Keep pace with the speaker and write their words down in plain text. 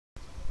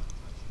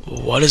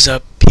What is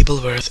up, people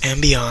of Earth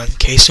and beyond?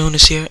 K-Stone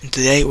is here, and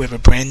today we have a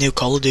brand new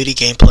Call of Duty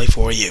gameplay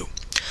for you.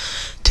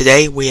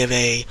 Today we have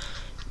a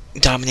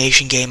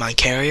domination game on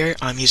carrier.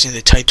 I'm using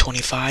the Type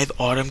 25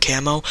 Autumn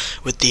camo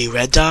with the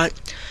red dot,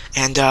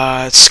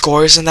 and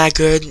score isn't that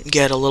good,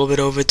 get a little bit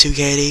over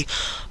 2KD,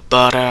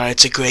 but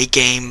it's a great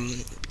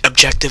game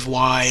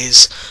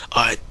objective-wise,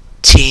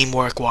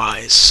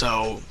 teamwork-wise,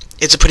 so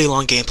it's a pretty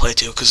long gameplay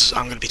too, because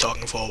I'm going to be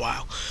talking for a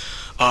while.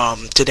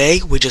 Today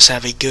we just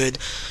have a good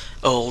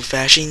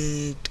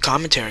old-fashioned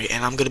commentary,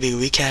 and I'm going to be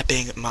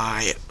recapping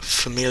my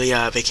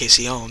Familia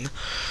Vacacion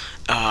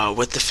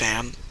with the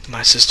fam,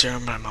 my sister,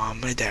 my mom,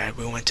 my dad.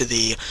 We went to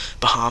the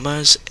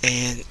Bahamas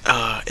and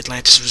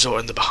Atlantis Resort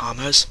in the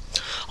Bahamas.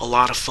 A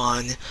lot of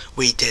fun.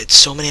 We did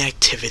so many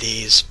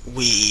activities.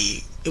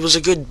 It was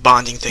a good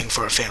bonding thing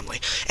for a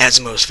family,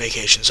 as most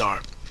vacations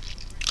are.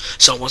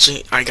 So once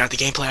I got the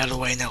gameplay out of the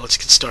way, now let's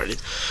get started.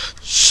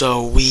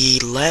 So we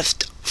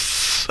left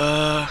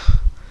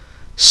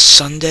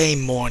Sunday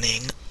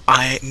morning.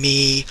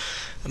 Me,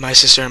 my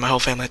sister, and my whole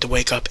family had to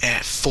wake up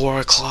at 4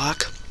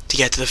 o'clock to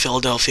get to the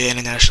Philadelphia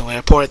International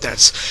Airport.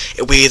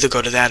 We either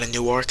go to that in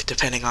Newark,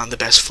 depending on the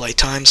best flight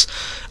times,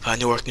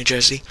 Newark, New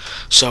Jersey.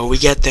 So we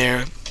get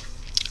there,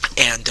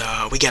 and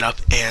we get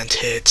up, and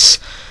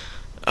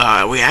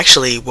we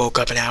actually woke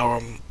up an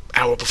hour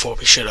before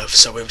we should have,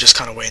 so we were just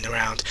kind of waiting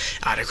around.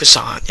 I had a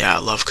croissant. Yeah, I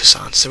love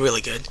croissants. They're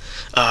really good.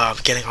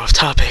 Getting off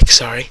topic,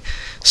 sorry.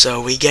 So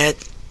we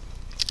get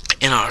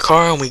in our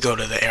car and we go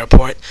to the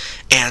airport,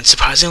 and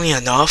surprisingly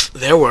enough,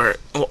 there were,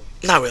 well,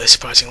 not really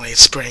surprisingly,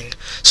 it's spring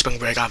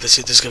break,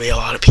 obviously there's going to be a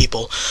lot of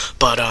people,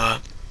 but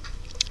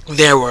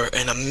there were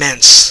an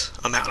immense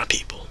amount of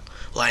people.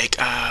 Like,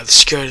 the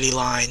security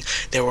line,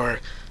 there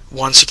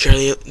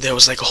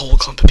was like a whole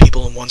clump of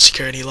people in one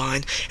security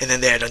line, and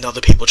then they had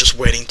another people just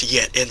waiting to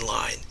get in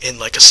line, in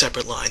like a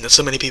separate line. That's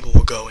so many people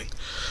were going.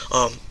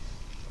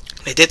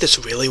 They did this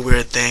really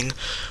weird thing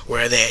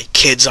where they had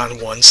kids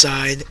on one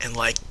side and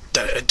like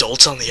the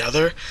adults on the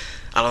other.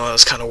 I don't know, it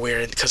was kind of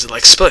weird because it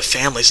like split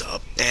families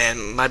up,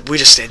 and we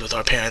just stayed with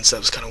our parents. That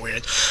was kind of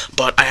weird.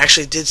 But I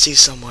actually did see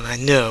someone I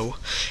knew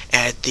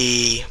at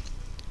the,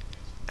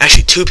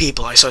 actually two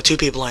people. I saw two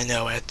people I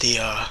know at the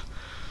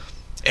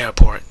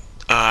airport.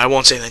 I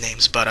won't say their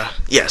names, but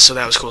yeah, so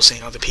that was cool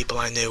seeing other people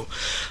I knew.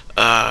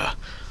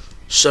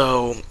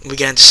 So we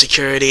get into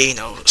security,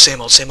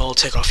 same old,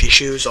 take off your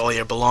shoes, all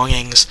your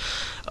belongings,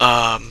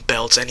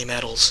 belts, any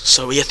medals.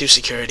 So we get through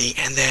security,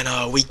 and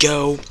then we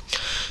go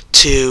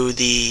to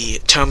the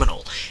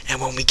terminal.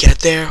 And when we get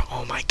there,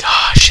 oh my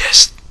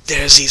gosh,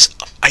 there's these,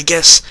 I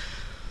guess,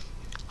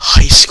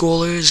 high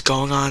schoolers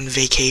going on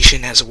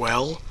vacation as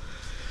well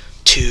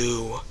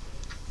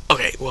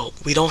okay, well,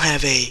 we don't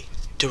have a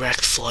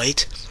direct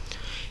flight.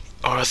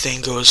 Our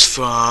thing goes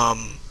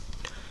from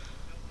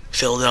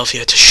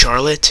Philadelphia to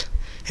Charlotte,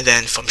 and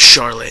then from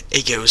Charlotte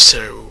it goes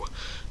to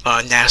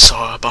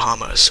Nassau,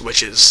 Bahamas,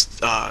 which is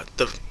a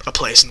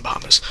place in the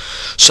Bahamas.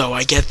 So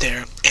I get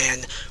there,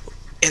 and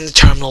in the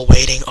terminal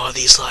waiting are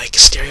these like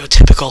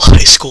stereotypical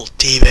high school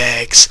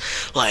D-bags.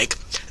 Like,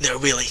 they're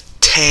really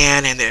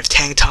tan, and they have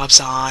tank tops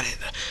on, and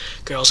the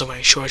girls are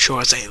wearing short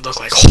shorts, and they look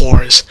like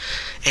whores,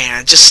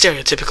 and just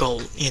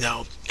stereotypical,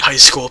 high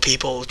school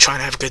people trying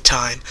to have a good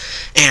time.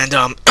 And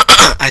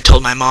I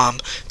told my mom,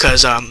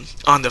 because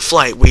on the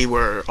flight we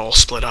were all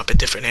split up at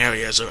different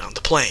areas around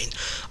the plane.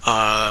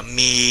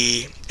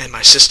 Me and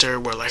my sister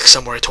were like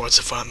somewhere towards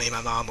the front. Me and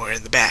my mom were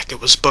in the back. It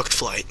was booked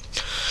flight,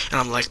 and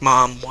I'm like,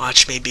 Mom,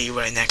 watch me be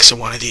right next to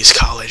one of these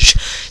college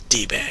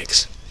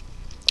D-bags.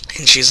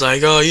 And she's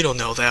like, oh, you don't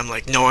know them.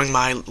 Like, knowing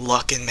my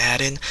luck in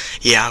Madden,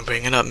 yeah, I'm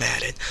bringing up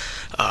Madden.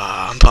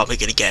 I'm probably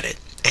gonna get it.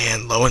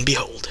 And lo and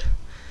behold,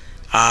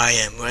 I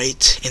am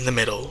right in the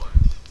middle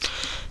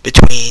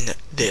between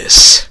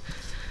this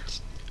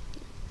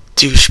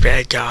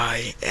douchebag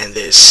guy and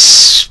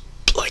this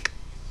like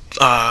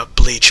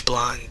bleach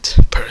blonde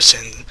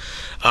person,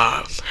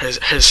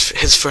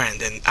 his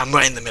friend, and I'm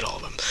right in the middle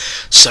of them.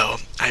 So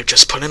I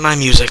just put in my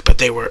music, but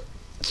they were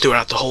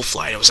throughout the whole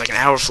flight. It was like an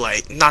hour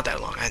flight, not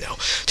that long, I know,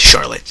 to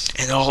Charlotte,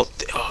 and oh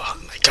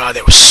my god,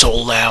 they were so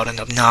loud and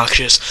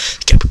obnoxious.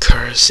 They kept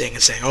cursing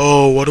and saying,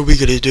 oh, what are we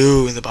gonna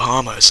do in the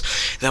Bahamas?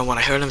 And then when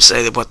I heard them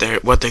say that what they're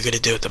gonna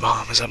do at the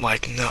Bahamas, I'm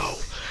like, no,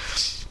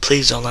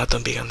 please don't let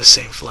them be on the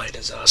same flight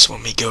as us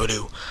when we go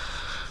to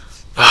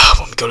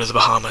the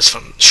Bahamas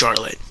from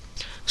Charlotte.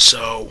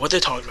 So what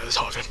they're talking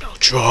about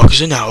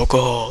drugs and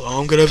alcohol.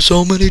 I'm gonna have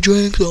so many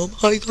drinks, oh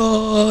my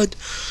god,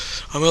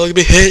 I'm really gonna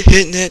be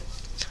hitting it.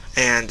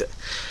 And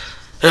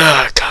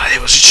god,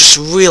 it was just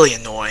really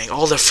annoying.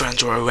 All their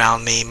friends were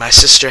around me. My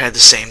sister had the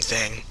same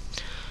thing.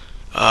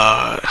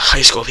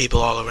 High school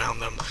people all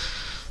around them.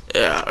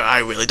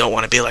 I really don't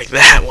want to be like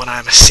that when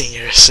I'm a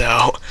senior,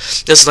 so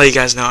just to let you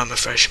guys know, I'm a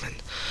freshman.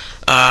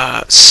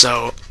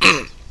 So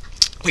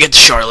we get to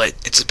Charlotte.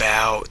 It's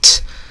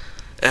about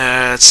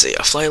let's see,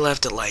 a flight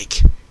left at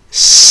like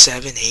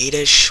 7,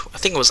 8-ish. I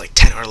think it was like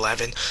 10 or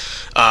 11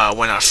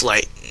 when our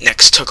flight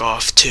next took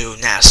off to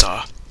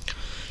Nassau.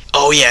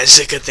 Oh yeah, this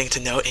is a good thing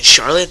to note. In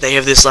Charlotte, they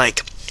have this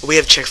like we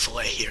have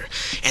Chick-fil-A here,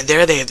 and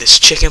there they have this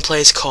chicken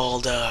place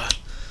called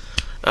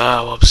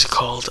what was it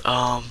called?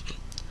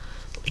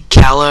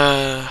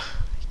 Cala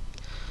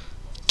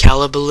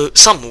Calabaloo,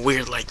 something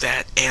weird like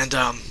that, and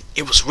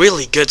it was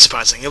really good.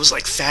 Surprising, it was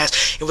like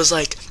fast. It was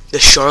like the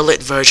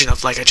Charlotte version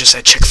of, like I just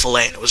said,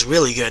 Chick-fil-A, and it was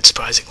really good.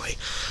 Surprisingly,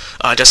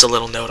 just a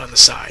little note on the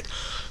side.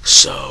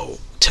 So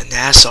to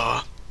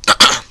Nassau,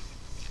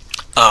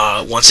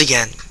 once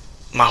again,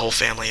 my whole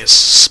family is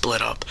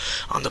split up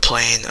on the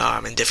plane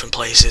in different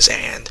places,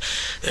 and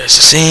there's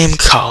the same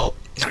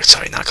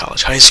not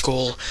college, high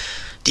school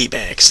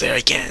D-bags there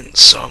again.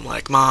 So I'm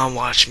like, Mom,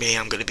 watch me.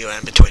 I'm gonna be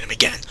in between them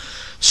again.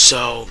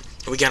 So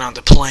we get on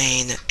the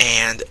plane,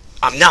 and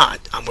I'm not.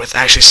 I'm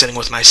actually sitting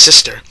with my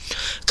sister,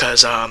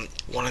 because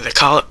one of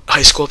the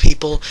high school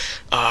people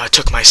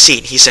took my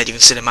seat. He said, you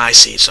can sit in my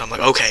seat. So I'm like,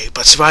 okay.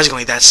 But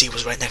surprisingly, that seat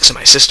was right next to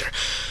my sister.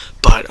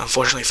 But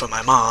unfortunately for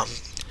my mom,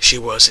 she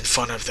was in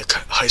front of the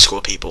high school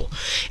people.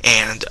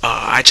 And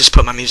I just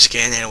put my music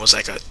in, and it was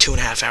like a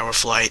 2.5-hour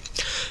flight.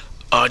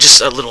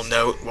 Just a little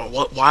note,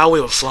 while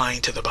we were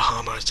flying to the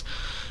Bahamas,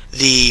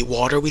 the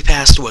water we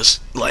passed was,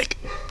 like,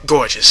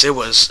 gorgeous. It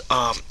was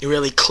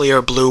really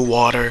clear blue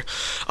water,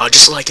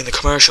 just like in the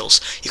commercials.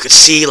 You could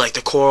see, like,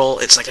 the coral.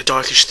 It's like a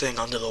darkish thing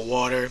under the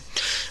water.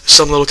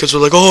 Some little kids were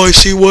like, oh, I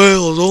see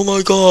whales, oh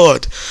my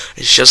god.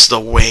 It's just the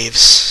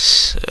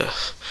waves.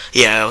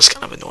 Yeah, it was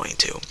kind of annoying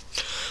too.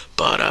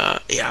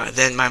 But, yeah,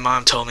 then my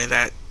mom told me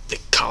that the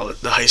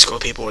high school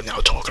people were now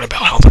talking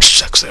about how much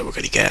sex they were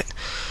going to get.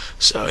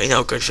 So,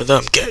 good for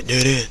them, getting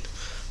it in.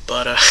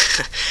 But,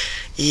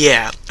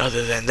 yeah,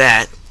 other than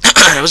that,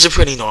 it was a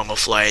pretty normal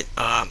flight.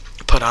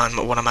 Put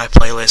on one of my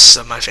playlists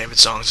of my favorite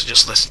songs and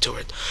just listen to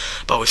it.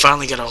 But we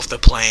finally get off the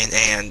plane,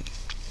 and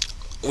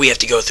we have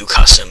to go through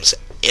customs.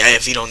 Yeah,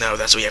 if you don't know,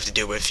 that's what you have to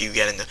do if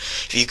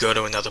you go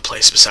to another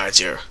place besides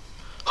your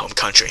home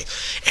country.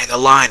 And the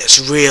line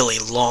is really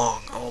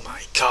long. Oh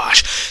my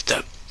gosh.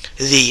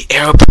 The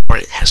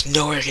airport has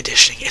no air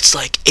conditioning. It's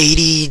like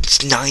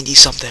 80, 90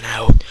 something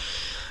out.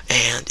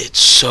 And it's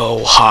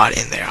so hot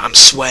in there. I'm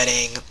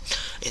sweating.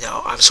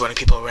 I'm sweating.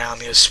 People around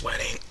me are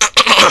sweating.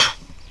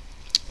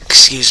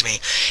 Excuse me.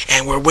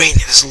 And we're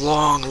waiting in this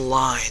long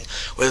line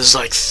where there's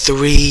like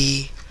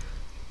three,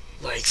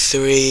 what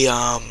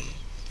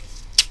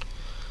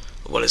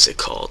is it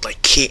called?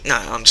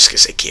 I'm just gonna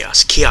say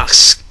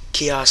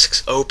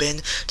kiosks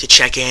open to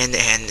check in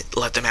and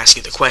let them ask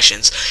you the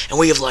questions. And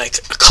we have like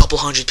a couple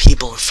hundred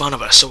people in front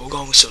of us, so we're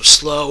going so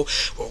slow.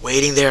 We're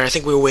waiting there. I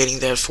think we were waiting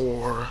there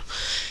for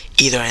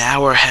either an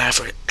hour and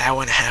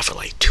a half, or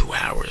like 2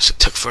 hours. It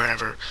took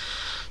forever.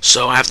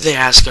 So after they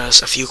ask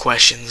us a few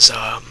questions,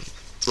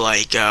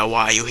 like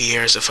why are you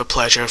here? Is it for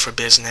pleasure, for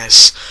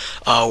business?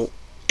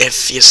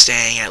 If you're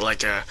staying at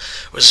like a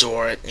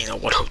resort,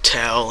 what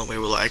hotel? And we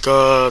were like,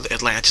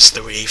 Atlantis,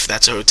 the Reef.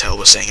 That's a hotel.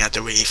 We're staying at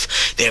the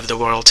Reef. They have the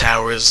Royal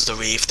Towers, the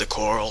Reef, the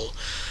Coral,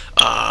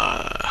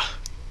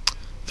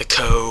 the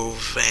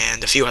Cove,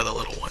 and a few other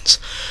little ones.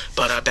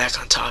 But back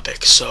on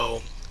topic.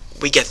 So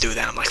we get through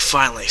that. I'm like,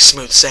 finally,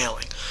 smooth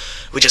sailing.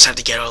 We just have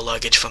to get our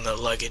luggage from the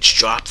luggage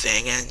drop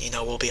thing, and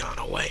we'll be on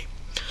our way.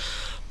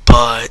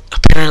 But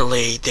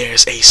apparently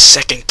there's a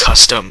second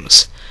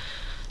customs.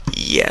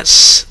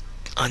 Yes,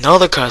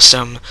 another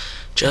custom,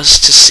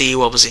 just to see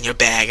what was in your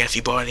bag and if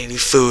you bought any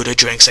food or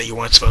drinks that you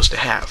weren't supposed to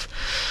have.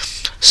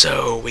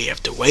 So we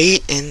have to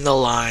wait in the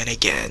line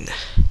again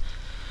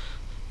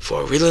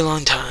for a really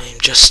long time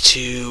just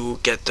to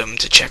get them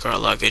to check our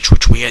luggage,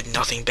 which we had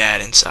nothing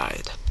bad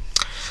inside.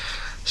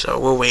 So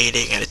we're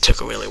waiting, and it took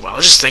a really while.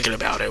 Just thinking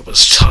about it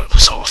was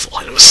awful.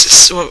 And I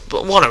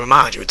want to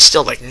remind you, it's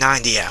still like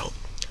 90 out,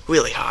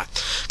 really hot,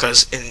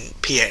 because in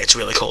PA it's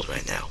really cold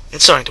right now.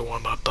 It's starting to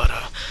warm up, but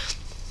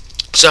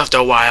so after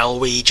a while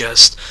we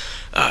just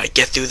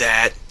get through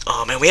that,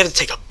 and we have to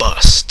take a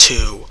bus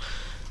to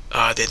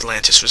the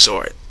Atlantis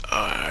Resort.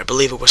 I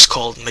believe it was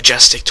called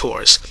Majestic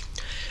Tours.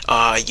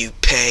 You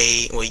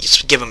pay, well, you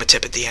just give them a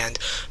tip at the end,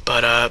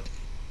 but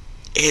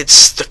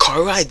it's the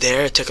car ride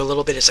there. It took a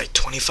little bit. It's like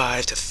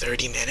 25 to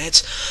 30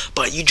 minutes,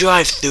 but you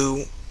drive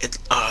through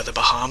the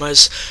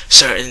Bahamas,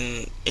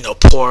 certain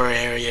poor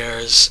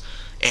areas,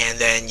 and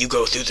then you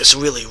go through this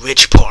really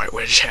rich part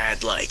which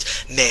had like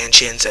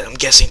mansions and I'm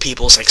guessing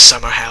people's like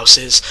summer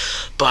houses.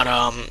 But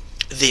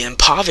the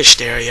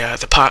impoverished area,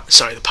 the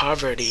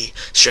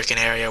poverty-stricken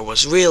area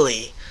was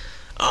really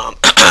kind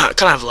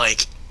of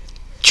like,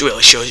 it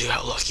really shows you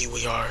how lucky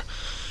we are.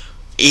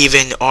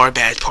 Even our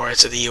bad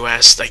parts of the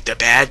U.S., like, they're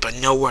bad, but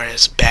nowhere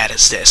as bad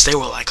as this. They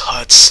were like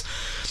huts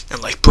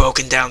and like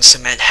broken down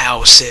cement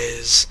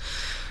houses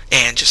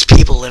and just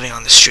people living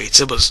on the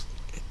streets. It was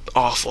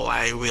awful.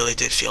 I really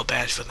did feel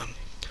bad for them.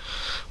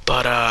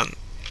 But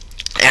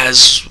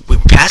as we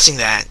were passing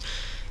that,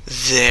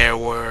 there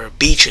were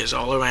beaches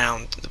all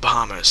around the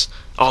Bahamas,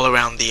 all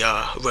around the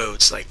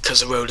roads, like, because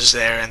the road is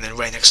there, and then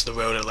right next to the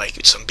road are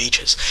like some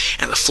beaches,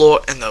 and the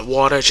floor and the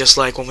water, just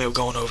like when we were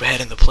going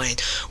overhead in the plane,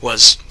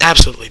 was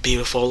absolutely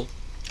beautiful.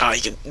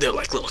 There were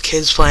like little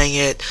kids playing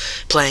in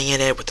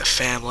it with the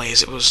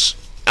families. It was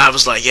I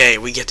was like, hey,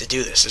 we get to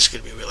do this. This is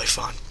going to be really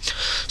fun.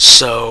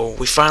 So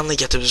we finally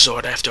get to the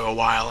resort after a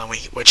while,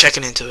 and we're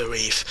checking into the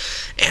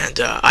reef. And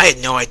I had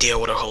no idea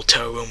what our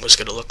hotel room was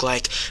going to look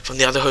like. From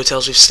the other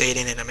hotels we've stayed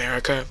in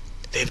America,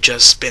 they've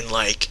just been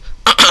like,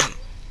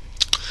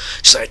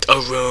 just like a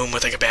room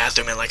with like a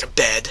bathroom and like a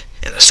bed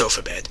and a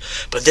sofa bed.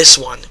 But this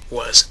one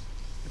was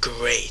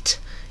great.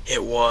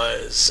 It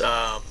was,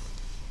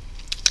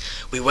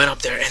 we went up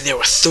there and there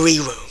were 3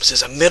 rooms.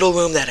 There's a middle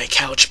room that had a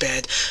couch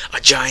bed,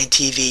 a giant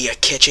TV, a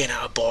kitchen,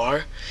 and a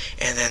bar.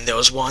 And then there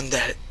was one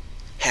that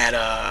had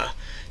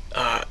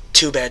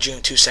 2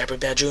 separate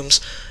bedrooms.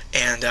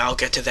 And I'll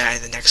get to that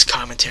in the next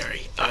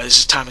commentary.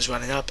 This time is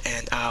running up,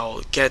 and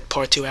I'll get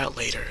part 2 out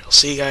later. I'll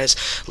see you guys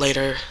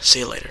later. See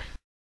you later.